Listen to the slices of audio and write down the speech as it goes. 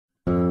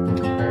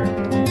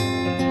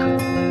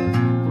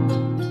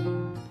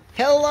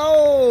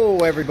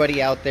Hello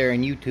everybody out there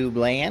in YouTube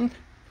land.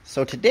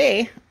 So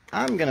today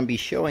I'm going to be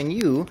showing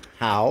you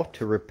how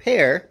to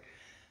repair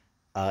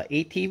a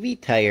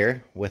ATV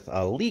tire with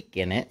a leak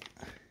in it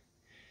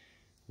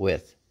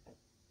with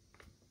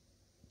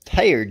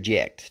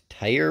Ject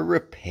tire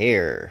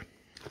repair.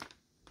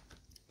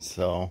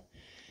 So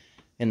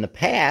in the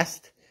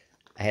past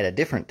I had a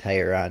different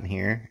tire on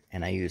here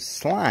and I used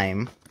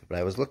slime, but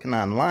I was looking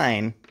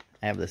online.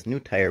 I have this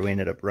new tire. We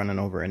ended up running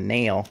over a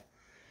nail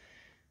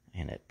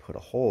and it put a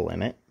hole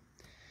in it.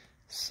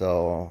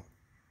 So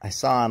I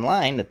saw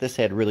online that this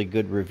had really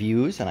good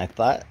reviews and I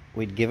thought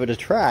we'd give it a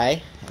try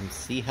and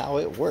see how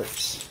it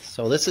works.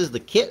 So this is the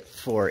kit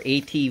for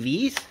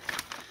ATVs.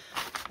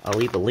 I'll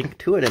leave a link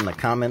to it in the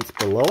comments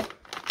below.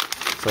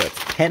 So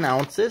it's 10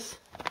 ounces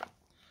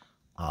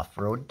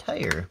off-road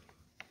tire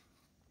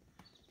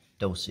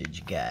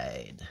dosage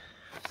guide.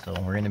 So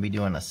we're going to be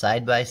doing a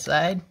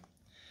side-by-side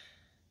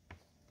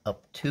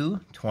up to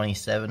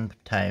 27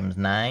 times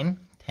 9.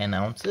 10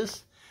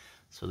 ounces.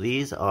 So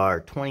these are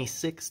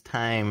 26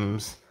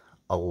 times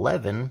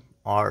 11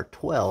 are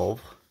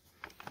 12.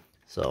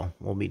 So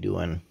we'll be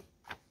doing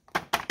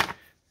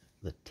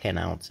the 10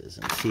 ounces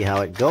and see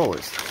how it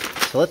goes.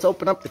 So let's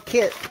open up the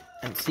kit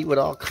and see what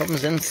all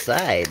comes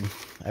inside.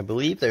 I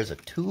believe there's a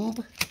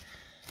tube,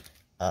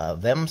 a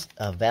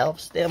valve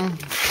stem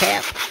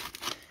cap,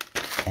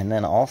 and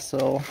then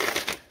also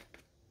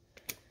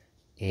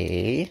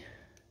a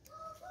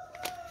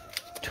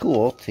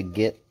tool to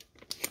get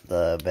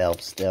the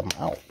valve stem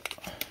out,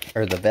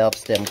 or the valve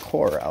stem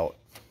core out.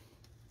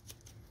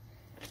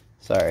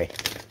 Sorry,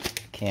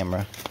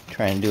 camera,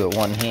 trying to do it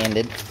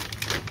one-handed.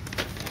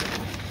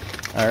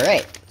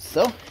 Alright,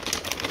 so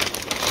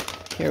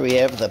here we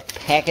have the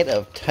packet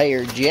of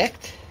tire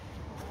Ject.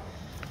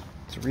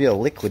 It's real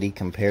liquidy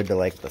compared to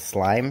like the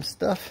slime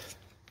stuff.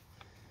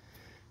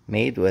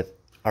 Made with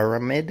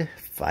aramid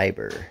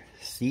fiber.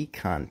 See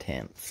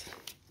contents.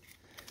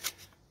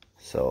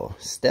 So,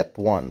 step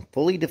 1,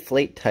 fully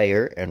deflate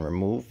tire and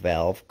remove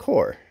valve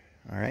core.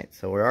 Alright,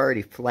 so we're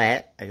already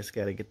flat. I just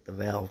got to get the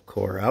valve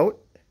core out.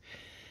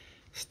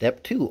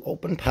 Step 2,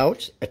 open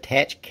pouch,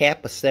 attach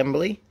cap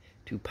assembly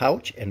to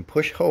pouch and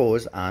push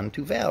hose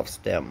onto valve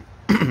stem.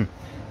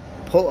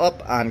 Pull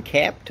up on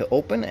cap to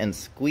open and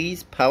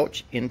squeeze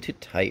pouch into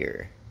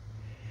tire.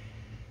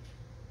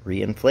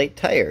 Reinflate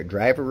tire.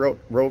 Driver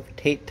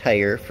rotate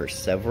tire for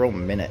several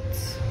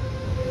minutes.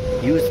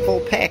 Use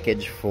full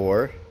package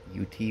for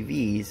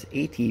UTVs,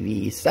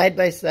 ATVs,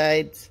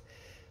 side-by-sides,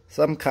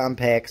 some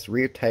compacts,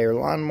 rear tire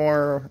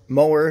lawnmower,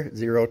 mower,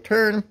 0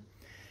 turn,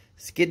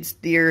 skid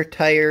steer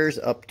tires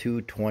up to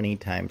 20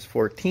 times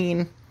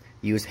 14.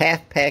 Use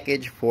half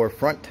package for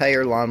front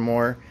tire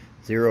lawnmower,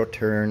 0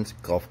 turns,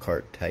 golf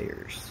cart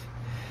tires.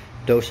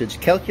 Dosage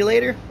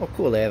calculator. Oh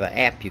cool, they have an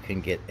app you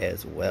can get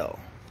as well.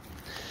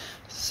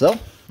 So,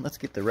 let's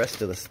get the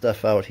rest of the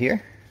stuff out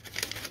here.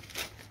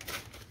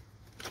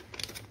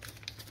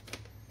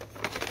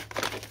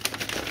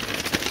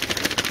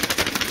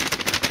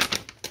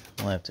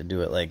 We'll have to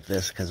do it like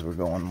this because we're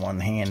going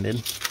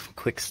one-handed.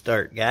 Quick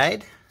start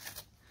guide.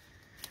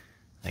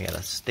 I got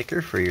a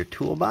sticker for your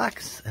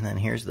toolbox, and then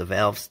here's the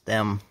valve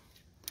stem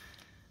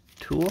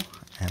tool,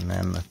 and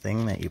then the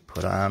thing that you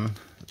put on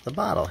the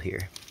bottle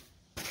here.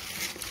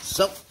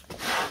 So,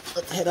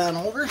 let's head on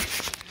over.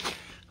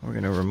 We're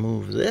going to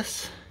remove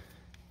this.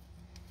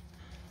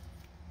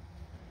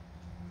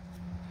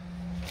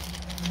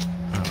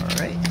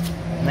 Alright,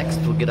 next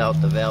we'll get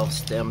out the valve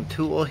stem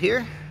tool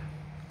here.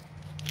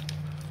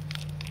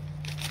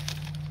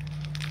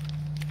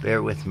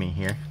 Bear with me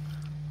here.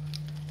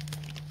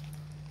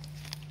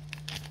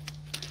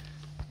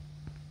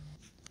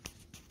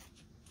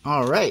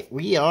 Alright,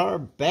 we are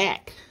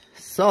back.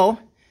 So,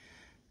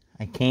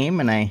 I came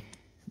and I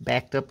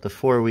backed up the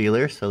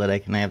four-wheeler so that I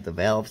can have the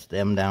valve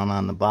stem down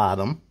on the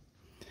bottom.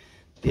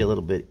 Be a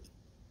little bit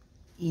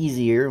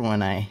easier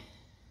when I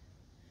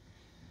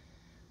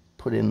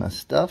put in the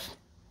stuff.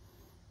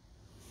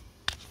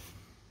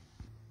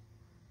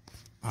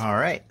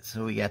 Alright,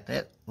 so we got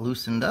that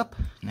loosened up.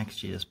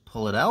 Next you just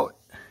pull it out.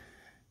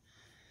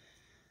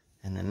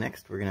 And then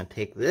next we're going to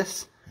take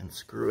this and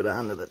screw it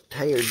onto the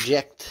tire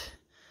Ject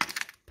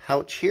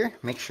pouch here.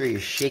 Make sure you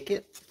shake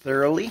it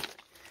thoroughly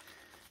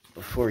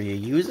before you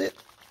use it.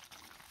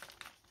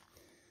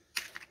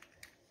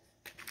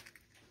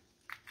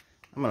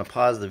 I'm going to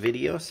pause the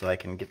video so I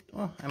can get,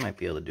 well, I might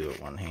be able to do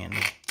it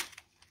one-handed.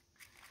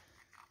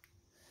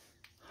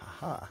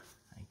 Haha,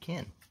 I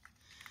can.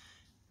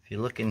 If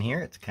you look in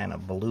here, it's kind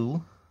of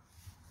blue.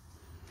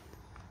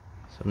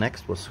 So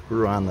next we'll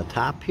screw on the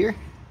top here.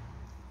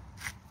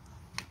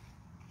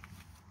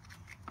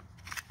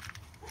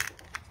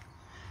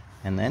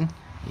 And then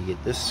you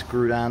get this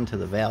screwed on to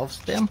the valve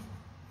stem.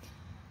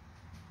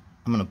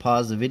 I'm going to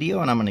pause the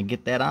video and I'm going to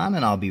get that on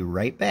and I'll be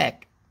right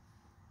back.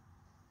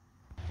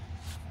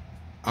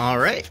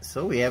 Alright,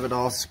 so we have it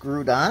all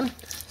screwed on.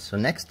 So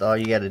next all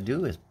you got to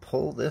do is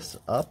pull this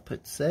up,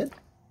 it said.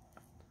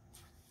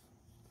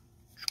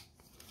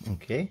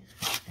 Okay,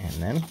 and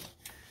then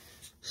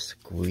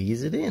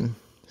squeeze it in.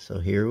 So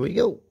here we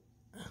go.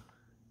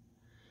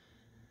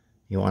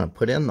 You want to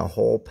put in the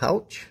whole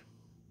pouch.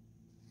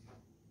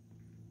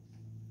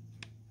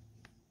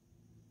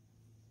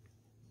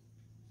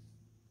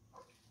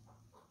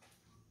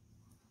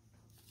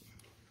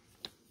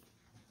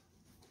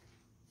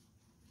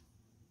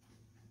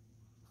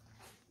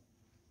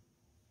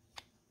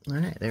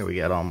 Alright, there we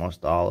got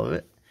almost all of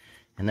it.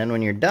 And then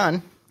when you're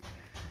done,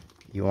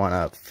 you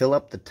want to fill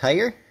up the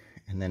tire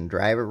and then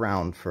drive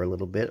around for a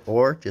little bit,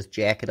 or just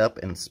jack it up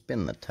and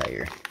spin the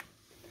tire.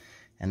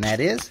 And that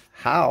is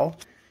how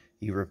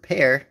you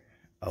repair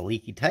a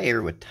leaky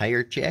tire with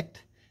Tire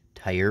Ject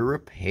Tire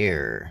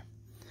Repair.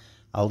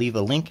 I'll leave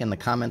a link in the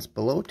comments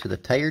below to the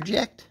Tire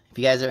Ject. If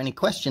you guys have any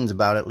questions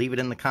about it, leave it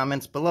in the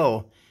comments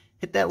below.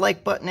 Hit that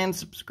like button and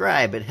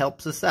subscribe. It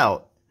helps us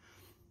out.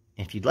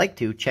 If you'd like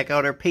to, check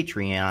out our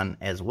Patreon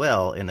as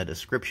well in the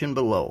description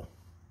below.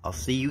 I'll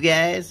see you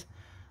guys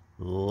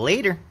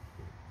later.